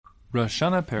Rosh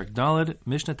Hashanah, Perek Daled,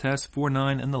 Mishnah Tes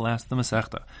 4.9, and the last of the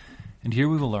Masechta. And here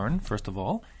we will learn, first of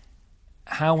all,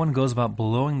 how one goes about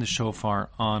blowing the shofar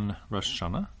on Rosh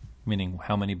Hashanah, meaning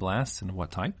how many blasts and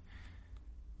what type.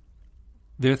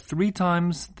 There are 3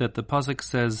 times that the pasuk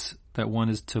says that one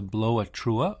is to blow a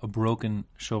trua, a broken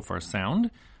shofar sound,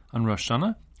 on Rosh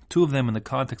Hashanah. 2 of them in the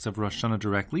context of Rosh Hashanah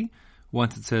directly.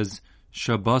 Once it says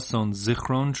Shabboson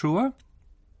Zichron Trua,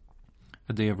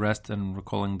 a day of rest and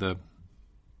recalling the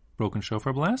broken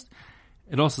shofar blast.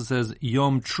 It also says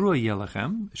Yom Trua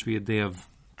Yelachem, it should be a day of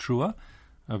Trua,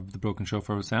 of the broken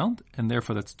shofar sound, and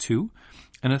therefore that's 2.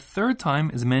 And a 3rd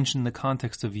time is mentioned in the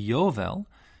context of Yovel.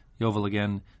 Yovel,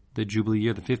 again, the Jubilee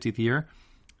year, the 50th year.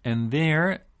 And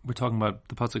there, we're talking about,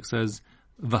 the pasuk says,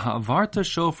 V'ha'avarta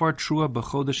shofar trua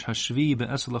b'chodesh hashvi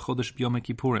be'esel ha'chodesh b'yom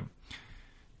kippurim.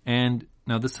 And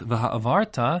now this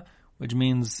V'ha'avarta, which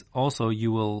means also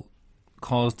you will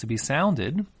cause to be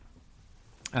sounded,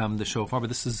 the shofar, but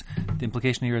this is, the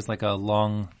implication here is like a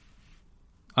long,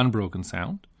 unbroken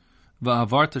sound.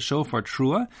 V'ha'avarta shofar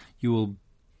trua, you will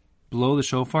blow the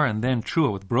shofar and then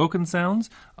trua with broken sounds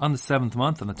on the 7th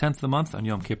month, on the 10th of the month, on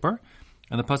Yom Kippur.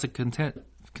 And the pasuk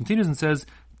continues and says,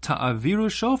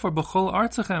 Ta'aviru shofar b'chol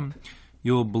artzachem.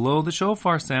 You will blow the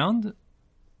shofar sound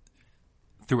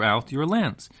throughout your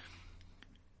lands.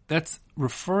 That's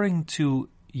referring to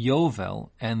Yovel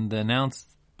and the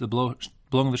blowing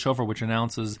of the shofar, which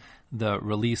announces the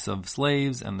release of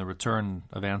slaves and the return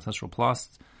of ancestral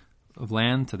plots of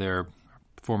land to their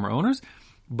former owners.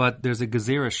 But there's a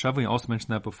Gezerah Shava, we also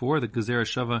mentioned that before. The Gezerah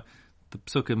Shava, the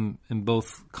psukim in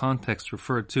both contexts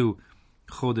refer to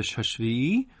Chodesh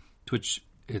Hashvi'i, to which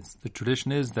the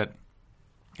tradition is that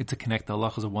it's to connect the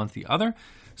halachas of one to the other,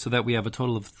 so that we have a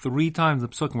total of 3 times the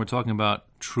psukim we're talking about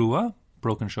Trua,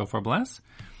 broken shofar blast,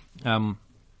 and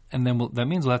then that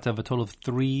means we'll have to have a total of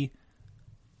 3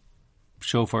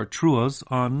 shofar truas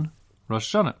on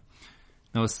Rosh Hashanah.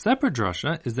 Now, a separate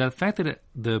drasha is that the fact that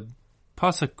the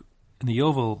pasuk in the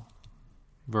Yovel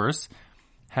verse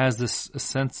has this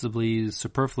ostensibly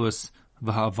superfluous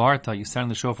v'ha'avarta, you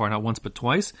sound the shofar not once but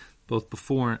twice, both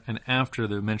before and after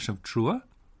the mention of trua.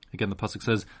 Again, the pasuk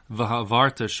says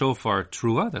v'ha'avarta shofar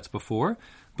trua, that's before.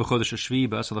 B'chodesh hashvi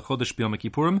b'asal chodesh b'yom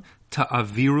kippurim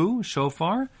ta'aviru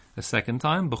shofar, a 2nd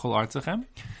time, b'chol artzachem.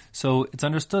 So it's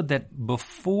understood that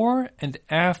before and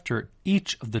after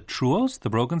each of the truos, the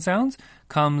broken sounds,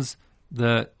 comes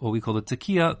what we call the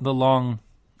tekiah, the long,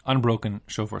 unbroken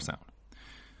shofar sound.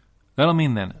 That'll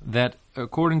mean then that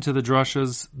according to the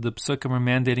drashas, the psukim are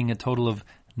mandating a total of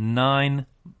 9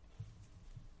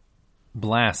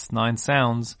 blasts, 9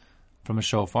 sounds from a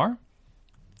shofar,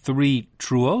 3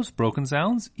 truos, broken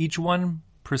sounds, each one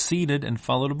preceded and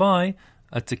followed by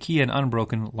a tekiah, an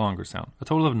unbroken, longer sound. A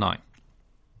total of 9.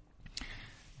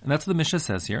 And that's what the Mishnah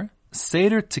says here.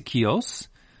 Seder tekios,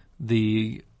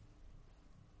 the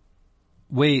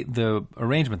way, the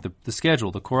arrangement, the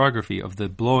schedule, the choreography of the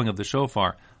blowing of the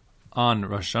shofar on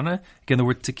Rosh Hashanah. Again, the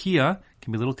word tekiah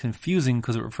can be a little confusing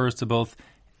because it refers to both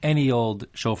any old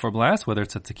shofar blast, whether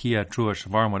it's a tekiah, trua,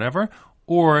 shavarim, whatever,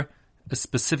 or a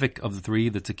specific of the 3,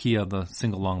 the tekiah, the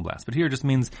single long blast. But here it just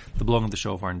means the blowing of the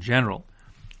shofar in general.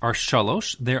 Are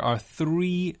shalosh, there are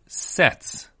 3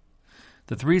 sets.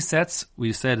 The 3 sets,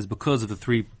 we said, is because of the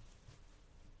 3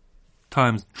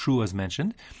 times true as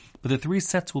mentioned, but the 3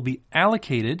 sets will be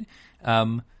allocated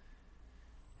in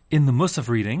the Musaf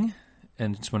reading,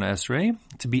 and Shemona Esrei,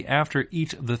 to be after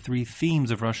each of the 3 themes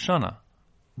of Rosh Hashanah,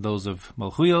 those of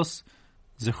Malchuyos,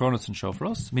 Zichronos, and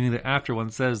Shofros, meaning that after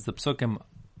one says the psukim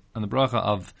and the bracha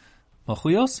of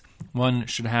Malchuyos, one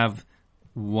should have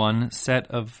 1 set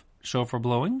of shofar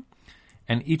blowing,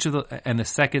 and the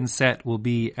 2nd set will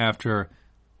be after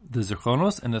the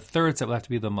Zichronos, and the 3rd set will have to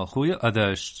be the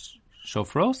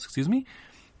Shofros,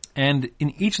 and in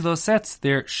each of those sets,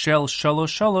 they're shel shalosh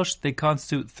shalosh, they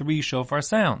constitute 3 shofar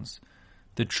sounds.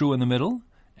 The true in the middle,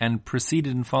 and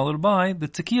preceded and followed by the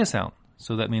tekiah sound.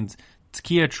 So that means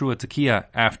tekiah, trua, tekiah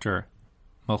after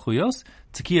Malchuyos,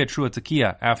 tekiah, trua,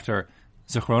 tekiah after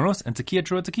Zichronos, and tekiah,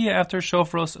 trua, tekiah after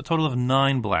Shofros, a total of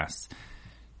 9 blasts.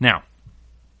 Now,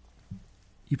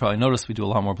 you probably noticed we do a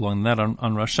lot more blowing than that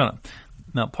on Rosh Hashanah.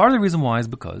 Now, part of the reason why is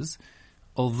because,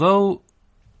 although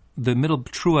the middle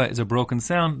trua is a broken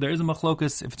sound, there is a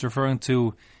machlokus if it's referring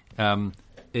to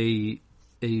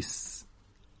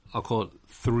I'll call it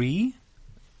 3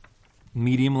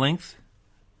 medium length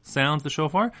sounds, the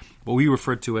shofar, what we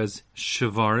refer to as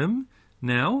shavarim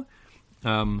now,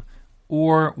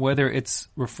 or whether it's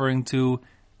referring to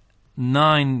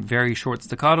 9 very short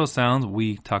staccato sounds,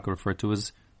 we refer to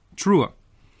as trua.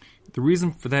 The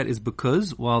reason for that is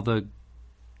because while the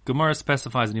Gemara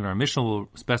specifies, and even our Mishnah will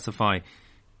specify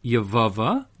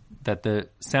yavava, that the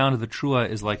sound of the trua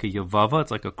is like a yavava,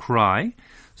 it's like a cry.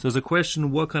 So there's a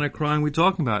question, what kind of crying are we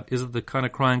talking about? Is it the kind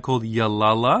of crying called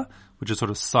yalala, which is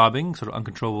sort of sobbing, sort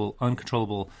of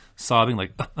uncontrollable sobbing,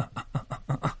 like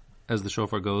as the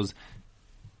shofar goes?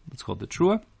 It's called the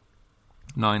trua,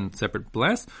 9 separate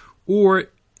blasts. Or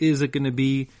is it going to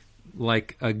be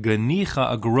like a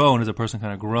ganicha, a groan, as a person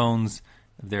kind of groans,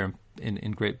 they're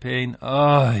in great pain,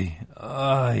 ay,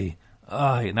 ay,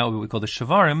 ay, and that would be what we call the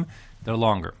shavarim, they're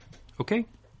longer. Okay?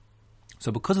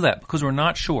 So because of that, because we're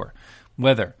not sure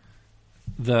whether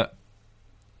the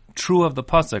true of the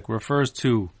pasuk refers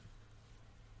to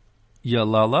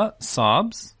yalala,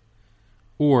 sobs,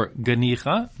 or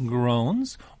ganicha,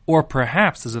 groans, or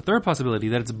perhaps there's a third possibility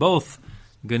that it's both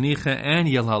ganicha and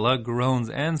yalala, groans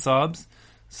and sobs.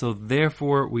 So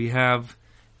therefore we have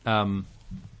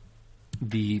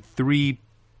the 3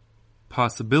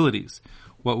 possibilities.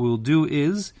 What we'll do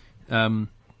is, to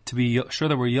be sure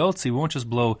that we're yotzi, we won't just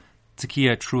blow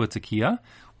tekiah, trua tekiah.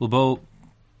 We'll blow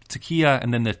tekiah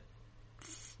and then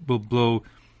we'll blow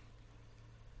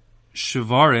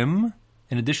shavarim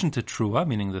in addition to trua,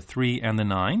 meaning the 3 and the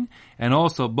 9, and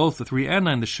also both the 3 and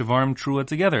 9, the shavarim trua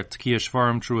together, tekiah,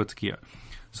 shavarim, trua, tekiah.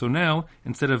 So now,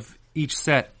 instead of each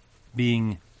set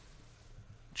being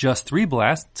just 3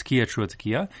 blasts, tekiah, trua,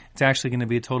 tekiah, it's actually going to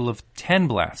be a total of 10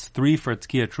 blasts. 3 for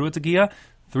tekiah, trua, tekiah,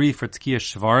 3 for tekiah,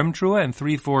 shavarim, trua, and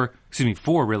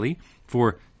 4 really,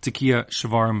 for tekiah,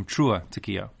 shavarim, trua,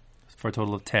 tekiah, for a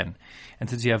total of 10. And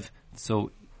since you have,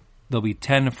 so there'll be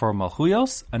 10 for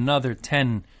malchuyos, another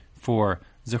 10 for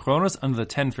zichronos, another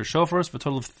 10 for shofaros, for a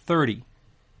total of 30.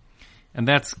 And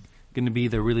that's going to be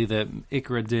the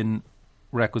ikra din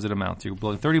requisite amount. So you're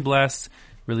blowing 30 blasts,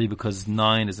 really because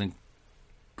 9 isn't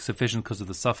sufficient because of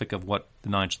the suffix of what the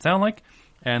 9 should sound like.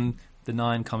 And the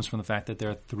 9 comes from the fact that there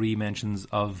are 3 mentions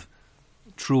of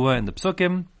trua in the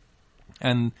psukim,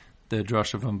 and the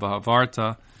drasha from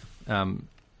Vahavarta and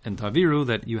Taviru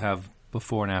that you have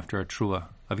before and after a trua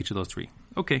of each of those 3.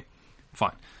 Okay,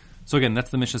 fine. So again, that's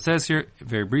the Mishnah says here,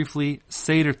 very briefly.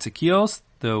 Seder tekiyos,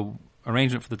 the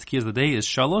arrangement for the tekiyos of the day is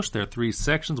shalosh. There are 3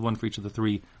 sections, one for each of the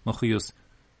 3 malchuyos,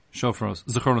 shofros,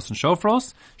 zichronos, and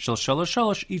shofros. Shal shalosh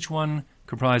shalosh, each one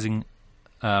comprising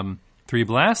 3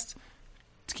 blasts,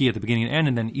 tekiyah at the beginning and end,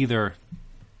 and then either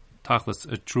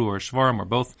tachlis, a trua, or shvarim, or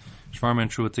both shvarim and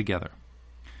trua together.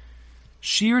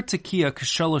 Shir tekiyah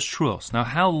k'shalosh truos. Now,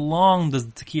 how long does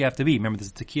the tekiyah have to be? Remember, there's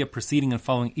a tekiyah preceding and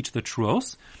following each of the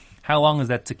truos. How long is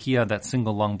that tekiah, that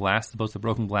single long blast, as opposed to the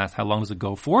broken blast? How long does it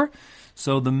go for?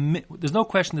 So there's no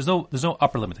question, there's no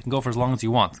upper limit. It can go for as long as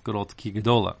you want. Good old tekiah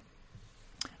gedola.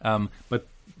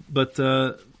 But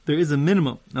there is a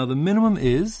minimum. Now the minimum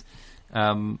is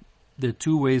there are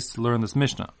 2 ways to learn this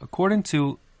Mishnah. According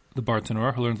to the Bar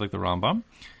Tanura, who learns like the Rambam,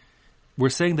 we're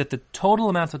saying that the total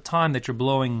amount of time that you're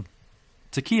blowing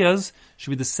tekiyahs should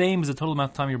be the same as the total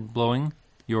amount of time you're blowing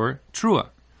your trua.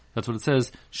 That's what it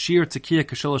says. Shir tekiah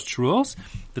kashelos truos.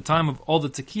 The time of all the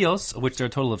tekiyos, of which there are a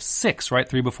total of 6, right?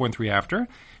 3 before and 3 after,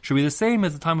 should be the same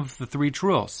as the time of the 3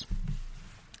 truos.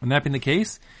 And that being the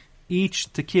case,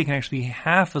 each tekiah can actually be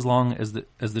half as long as the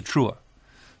trua.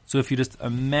 So if you just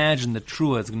imagine the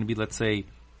trua is going to be, let's say,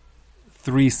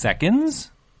 3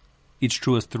 seconds. Each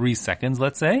trua is 3 seconds,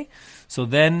 let's say. So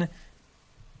then,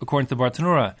 according to the Bar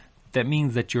Tanura, that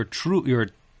means that your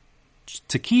tekiah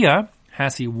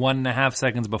has to be 1.5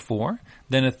 seconds before,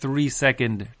 then a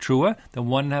 3-second trua, then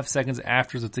 1.5 seconds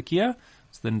after the tekiah.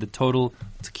 So then the total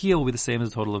tekiah will be the same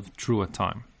as the total of trua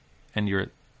time. And your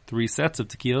 3 sets of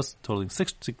tekiyos, totaling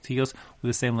 6 tekiyos, with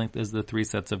the same length as the 3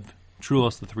 sets of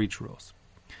truos, the 3 truos.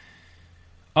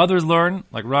 Others learn,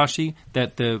 like Rashi,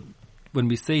 that when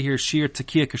we say here shir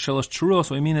tekiah kashelos truos,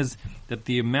 what we mean is that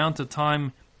the amount of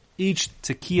time each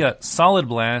tekiah solid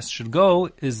blast should go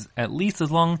is at least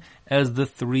as long as the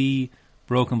 3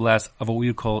 broken blasts of what we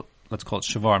would call, let's call it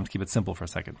shavarim, to keep it simple for a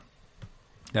second.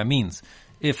 That means,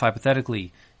 if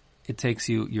hypothetically it takes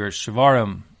you your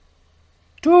shavarim,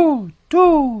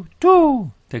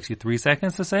 takes you 3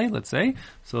 seconds to say, let's say,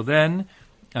 so then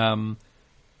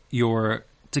your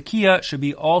tekiah should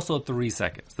be also 3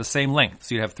 seconds, the same length.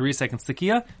 So you have 3 seconds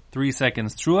tekiah, 3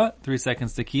 seconds trua, 3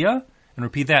 seconds tekiah, and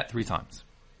repeat that 3 times.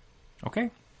 Okay?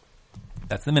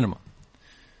 That's the minimum.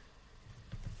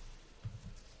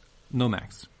 No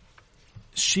max.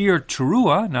 Shir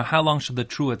trua, now how long should the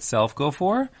trua itself go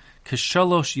for?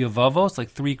 Keshalosh yavavos, like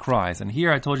 3 cries. And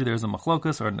here I told you there's a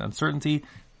machlokus, or an uncertainty.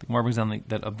 The Gemara brings down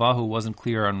that Abahu wasn't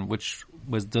clear on which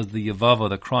does the yavava,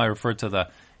 the cry, refer to the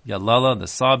yalala, the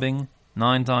sobbing,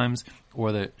 9 times,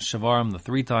 or the shavarim, the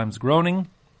 3 times groaning.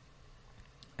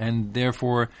 And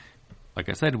therefore, like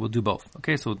I said, we'll do both.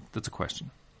 Okay, so that's a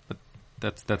question. But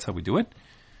That's how we do it.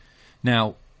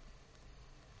 Now,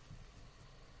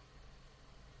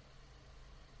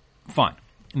 fine.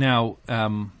 Now,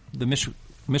 the Mishnah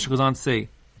goes on to say,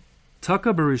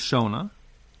 Taka Barishona,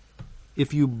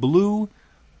 if you blew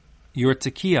your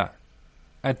tekiah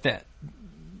at the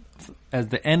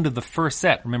end of the first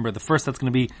set, remember the first set's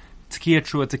going to be tekiah,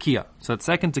 trua, tekiah. So that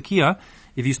second tekiah,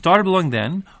 if you started blowing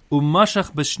then,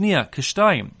 umashach b'shniya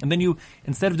kishtayim, and then you,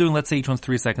 instead of doing, let's say each one's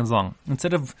 3 seconds long,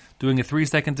 instead of doing a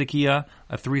 3-second tekiah,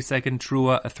 a 3-second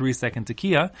trua, a 3-second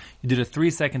tekiah, you did a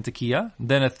 3-second tekiah,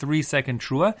 then a 3-second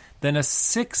trua, then a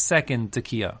 6-second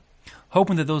tekiah,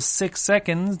 hoping that those 6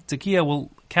 seconds tekiah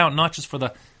will count not just for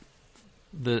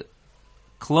the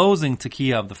closing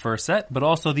tekiah of the first set, but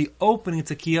also the opening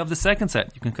tekiah of the second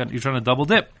set. You're trying to double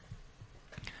dip.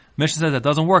 Mishnah says that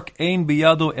doesn't work. Ein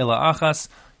biyado ela achas.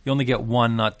 You only get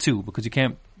one, not two, because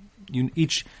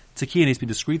each tekiah needs to be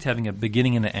discrete, having a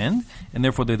beginning and an end, and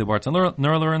therefore the Bartan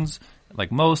learns,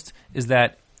 like most, is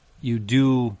that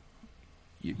the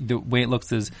way it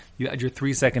looks is you add your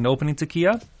 3-second opening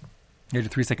tekiah, you had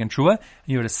your 3-second trua, and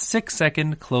you had a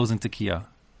 6-second closing tekiah,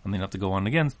 and then you have to go on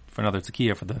again for another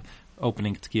tekiah for the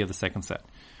opening tekiah of the second set.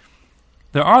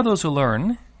 There are those who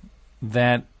learn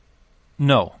that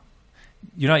no,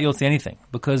 you're not able to see anything,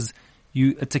 because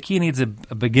a tekiah needs a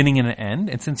beginning and an end,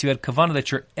 and since you had kavanah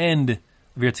that your end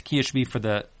of your tekiah should be for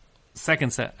the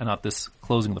second set and not this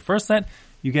closing of the first set,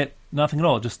 you get nothing at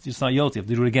all. It's not yoti. You have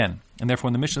to do it again. And therefore,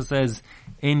 when the Mishnah says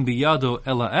ein biyado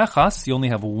ela echas, you only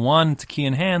have one tekiah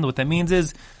in hand. What that means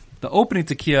is the opening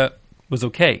tekiah was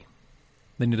okay.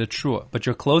 Then you did a trua, but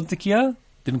your closing tekiah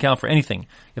didn't count for anything.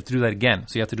 You have to do that again.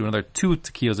 So you have to do another 2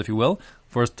 tekiyos, if you will,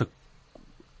 first to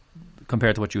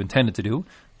compare to what you intended to do.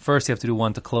 First, you have to do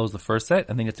one to close the first set,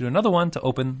 and then you have to do another one to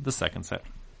open the second set.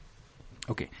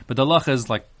 Okay, but the halacha is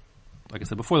like I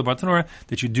said before, the Bartanura,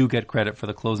 that you do get credit for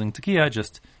the closing tekiah,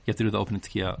 just you have to do the opening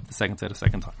tekiah of the second set a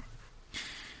second time.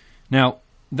 Now,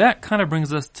 that kind of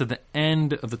brings us to the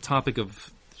end of the topic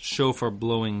of shofar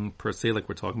blowing per se, like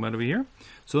we're talking about over here.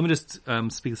 So let me just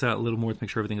speak this out a little more to make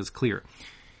sure everything is clear.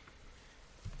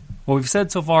 What we've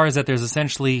said so far is that there's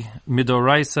essentially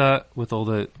midoraisa with all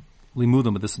the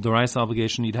limudim, but this doraisa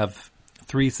obligation, you'd have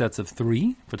 3 sets of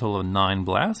 3 for a total of 9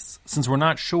 blasts. Since we're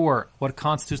not sure what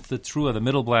constitutes the trua, the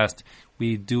middle blast,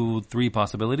 we do 3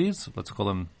 possibilities. Let's call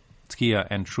them tkiya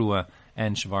and trua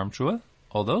and shavarm trua,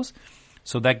 all those.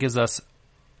 So that gives us,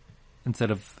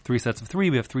 instead of 3 sets of 3,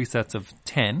 we have 3 sets of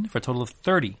 10 for a total of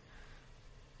 30.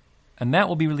 And that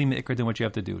will be really mikra than what you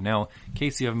have to do. Now, in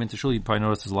case you haven't been to shul, you probably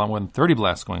notice there's a lot more than 30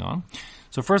 blasts going on.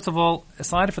 So first of all,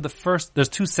 aside for the first, there's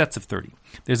 2 sets of 30.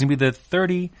 There's going to be the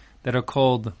 30 that are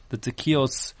called the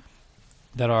tekiyos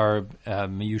that are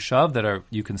miyushav, that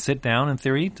you can sit down in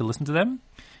theory to listen to them,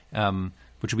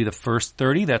 which would be the first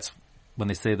 30. That's when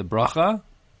they say the bracha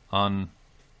on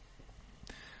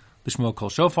Lishmo kol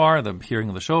shofar, the hearing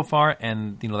of the shofar,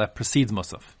 and that precedes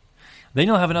musaf. Then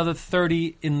you'll have another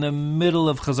 30 in the middle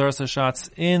of Chazar Sashatz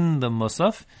in the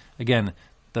musaf. Again,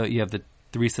 you have the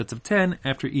 3 sets of 10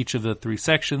 after each of the 3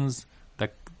 sections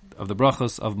of the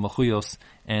brachos of Mechuyos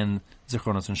and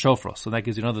Zichronos and Shofros. So that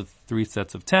gives you another 3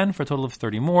 sets of 10 for a total of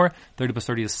 30 more. 30 plus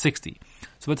 30 is 60.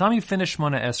 So by the time you finish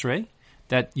Shmona Esrei,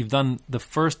 that you've done the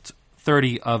first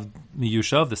 30 of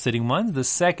Miyushav, the sitting ones, the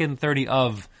second 30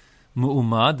 of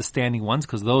Mu'umad, the standing ones,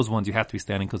 because those ones you have to be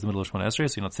standing because the middle of Shmona Esrei,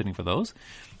 so you're not sitting for those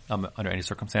under any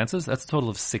circumstances. That's a total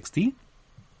of 60.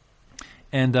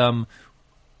 And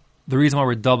the reason why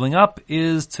we're doubling up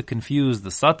is to confuse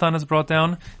the Satan as brought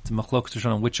down, to machlokes to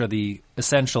show which are the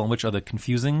essential and which are the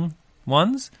confusing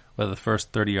ones, whether the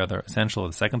first 30 are the essential or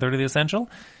the second 30 are the essential.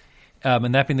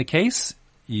 And that being the case,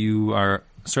 you are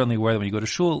certainly aware that when you go to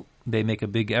shul, they make a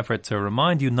big effort to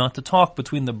remind you not to talk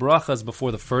between the brachas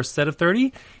before the first set of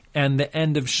 30 and the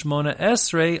end of Shmona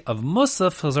Esrei of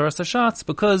Musaf Chazar Sashatz,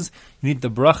 because you need the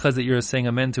brachas that you're saying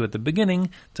amen to at the beginning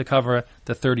to cover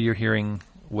the 30 you're hearing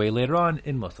way later on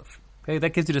in Musaf. Okay,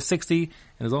 that gives you to 60,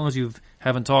 and as long as you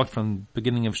haven't talked from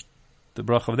beginning of the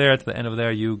bracha of there to the end of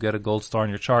there, you get a gold star in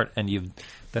your chart, and you've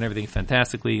done everything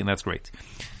fantastically, and that's great.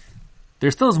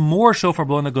 There still is more shofar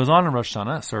blowing that goes on in Rosh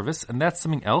Hashanah service, and that's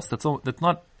something else that's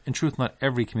not, in truth, not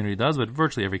every community does, but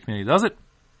virtually every community does it.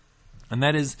 And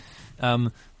that is,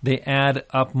 they add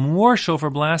up more shofar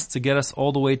blasts to get us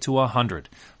all the way to 100.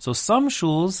 So some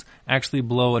shuls actually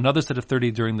blow another set of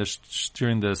 30 during the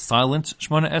silent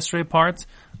Shmona Esrei part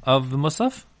of the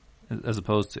Musaf, as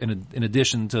opposed to in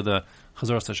addition to the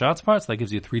Chazar Sashatz part. So that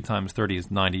gives you 3 times 30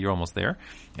 is 90. You're almost there,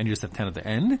 and you just have 10 at the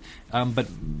end. But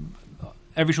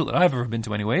every shul that I've ever been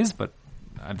to, anyways, but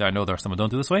I know there are some who don't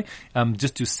do this way.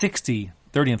 Just do 60,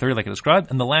 30, and 30 like I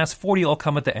described, and the last 40 all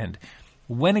come at the end.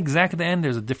 When exactly at the end,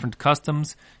 there's a different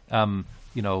customs,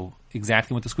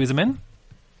 exactly when to squeeze them in.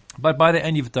 But by the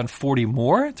end, you've done 40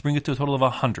 more to bring it to a total of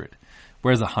 100.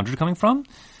 Where's the 100 coming from?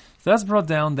 So that's brought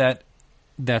down that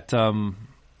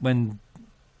when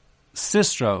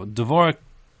Sisera, Devorah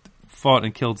fought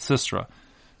and killed Sisera,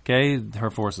 okay,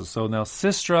 her forces. So now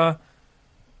Sisera's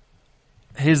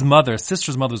mother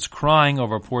was crying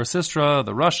over poor Sisera,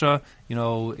 the Russia,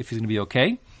 if he's going to be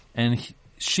okay. And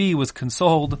she was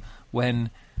consoled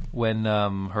when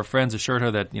her friends assured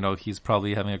her that, he's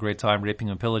probably having a great time raping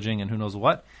and pillaging and who knows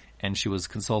what. And she was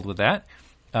consoled with that.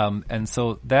 And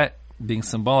so that being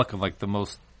symbolic of like the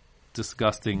most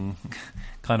disgusting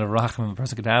kind of rachamim a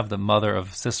person could have, the mother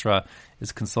of Sisera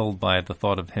is consoled by the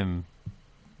thought of him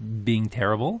being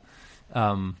terrible.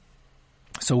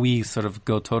 So we sort of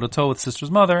go toe-to-toe with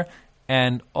Sisera's mother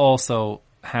and also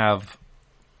have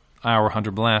our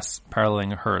 100 blasts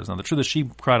paralleling hers. Now, the truth is she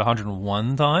cried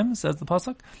 101 times, says the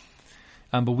pasuk,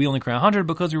 but we only cry 100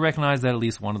 because we recognize that at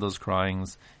least one of those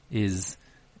cryings is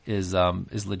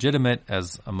legitimate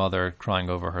as a mother crying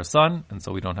over her son, and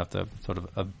so we don't have to sort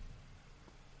of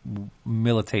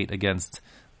militate against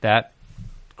that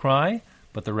cry,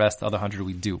 but the rest, the other 100,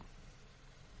 we do.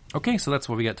 Okay, so that's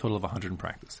why we get a total of 100 in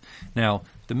practice. Now,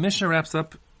 the Mishnah wraps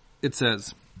up, it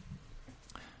says,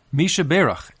 Misha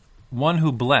Berach, one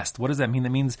who blessed. What does that mean?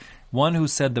 That means one who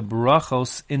said the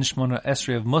brachos in Shmona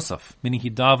Esrei of Musaf, meaning he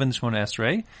davened Shmona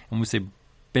Esrei, and when we say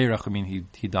Berach, we mean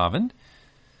he davened.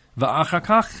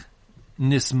 Va'achakach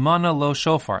nismana lo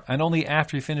shofar, and only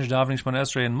after he finished davening Shmona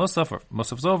Esrei and Musaf, or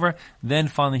Musaf's over, then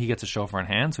finally he gets a shofar in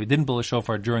hand. So he didn't blow a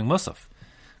shofar during Musaf.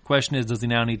 Question is, does he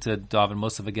now need to daven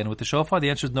Musaf again with the shofar? The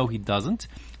answer is no, he doesn't.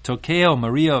 Tokea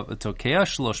Maria Tokea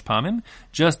Shlosh Pamim.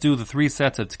 Just do the 3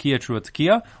 sets of Tekiah, Trua,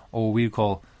 Tekiah, or what we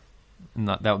call,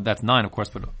 that's 9, of course,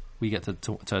 but we get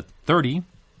to 30,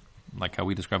 like how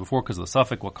we described before, because of the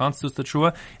suffix, what constitutes the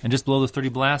Trua, and just blow those 30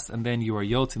 blasts, and then you are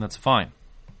Yotzi, and that's fine.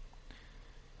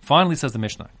 Finally, says the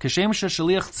Mishnah, Kashem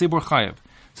Shaliach Tzibur Chayev,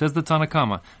 says the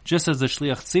Tanakama, just as the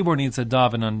Shliach Tzibur needs to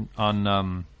daven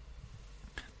on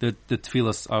the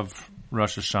tefillas of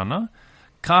Rosh Hashanah,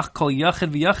 Kach Kol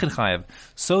Yachid V'Yachid Chayev,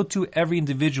 so too every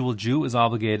individual Jew is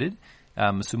obligated,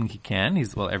 assuming he can,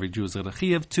 every Jew is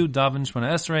Chayev, to daven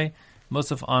Shmona Esrei,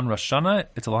 Musaf on Rosh Hashanah.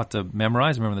 It's a lot to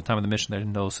memorize. Remember, the time of the Mishnah, they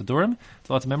didn't know Sidurim. It's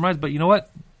a lot to memorize, but you know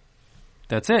what?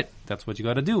 That's it. That's what you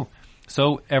got to do.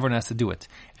 So everyone has to do it.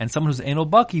 And someone who's Eino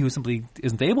Baki, who simply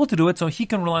isn't able to do it, so he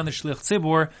can rely on the Shliach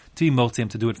Tzibor to emotzi him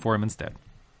to do it for him instead.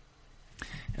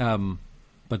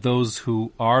 But those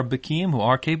who are Bakim, who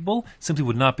are capable, simply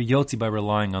would not be Yotzi by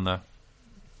relying on the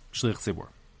Shliach Tzibor.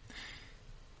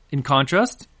 In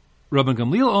contrast, Rabban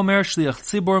Gamliel Omer, Shliach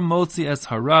Tzibor Motzi es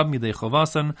Harab Midei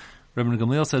Chovasan. Rabban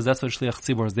Gamliel says that's what Shliach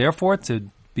Tzibor is there for, to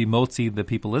be Motzi the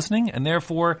people listening, and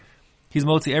therefore he's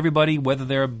Motzi everybody, whether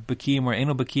they're Bakim or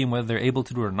Eino Bakim, whether they're able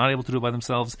to do it or not able to do it by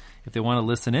themselves. If they want to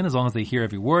listen in, as long as they hear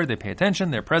every word, they pay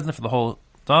attention, they're present for the whole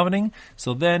davening,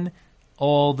 so then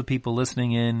all the people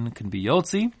listening in can be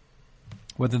Yotzi,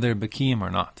 whether they're Bakim or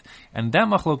not. And that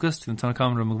machlokus, in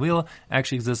Tanakam and Rabban Gamliel,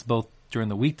 actually exists both during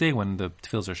the weekday when the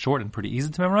tefillos are short and pretty easy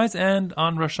to memorize, and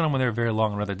on Rosh Hashanah when they're very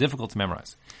long and rather difficult to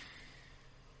memorize.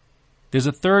 There's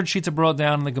a third shita brought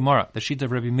down in the Gemara, the shita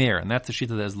of Rabbi Meir, and that's the shita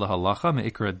that is lahalacha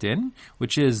me'ikra din,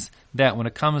 which is that when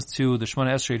it comes to the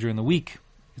Shemona Esrei during the week,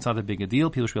 it's not that big a deal.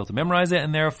 People should be able to memorize it,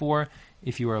 and therefore,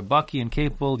 if you are a baki and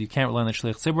capable, you can't rely on the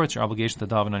shliach tzibur. It's your obligation to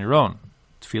daven on your own.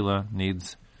 Tefillah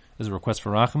is a request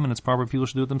for racham, and it's proper people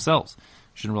should do it themselves. You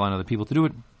shouldn't rely on other people to do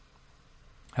it.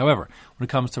 However, when it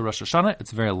comes to Rosh Hashanah,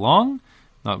 it's very long,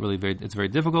 it's very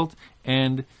difficult,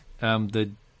 and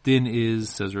the din is,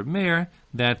 says Reb Meir,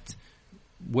 that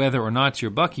whether or not you're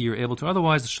baki, you're able to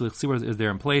otherwise, the shliach tzibur is there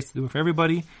in place to do it for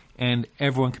everybody, and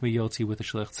everyone can be yotzi with the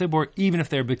shliach tzibur, even if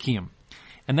they're bakim.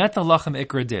 And that's the lachem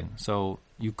ikra din. So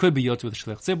you could be yotzi with the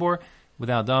shliach tzibur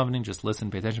without davening, just listen,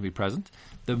 pay attention, be present.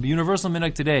 The universal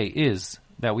minhag today is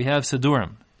that we have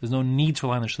sidurim. There's no need to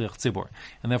rely on the shliach tzibur.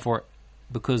 And therefore,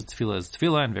 because tefillah is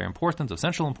tefillah and very important, of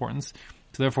essential importance,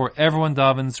 so therefore everyone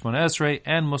davens Shemona Esrei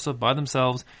and Musaf by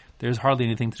themselves. There's hardly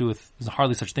anything to do with, there's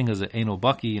hardly such thing as an Eino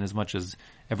Baki, in as much as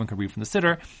everyone can read from the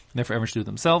siddur, and therefore everyone should do it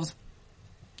themselves.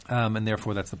 And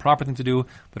therefore that's the proper thing to do.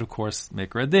 But of course,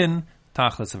 make a din,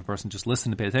 tachlis, if a person just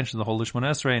listened to pay attention to the whole Shemona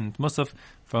Esrei and Musaf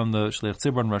from the Shliach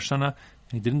Tzibur and Rosh Hashanah,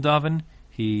 and he didn't daven,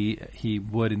 he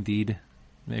would indeed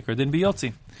make a din be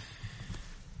yotzi.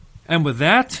 And with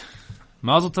that,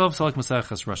 Mazel Tov, Salak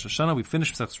Maseches Rosh Hashanah. We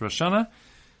finished Maseches Rosh Hashanah,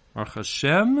 Baruch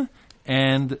Hashem,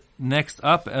 and next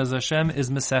up, as Hashem,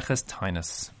 is Maseches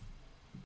Tainus.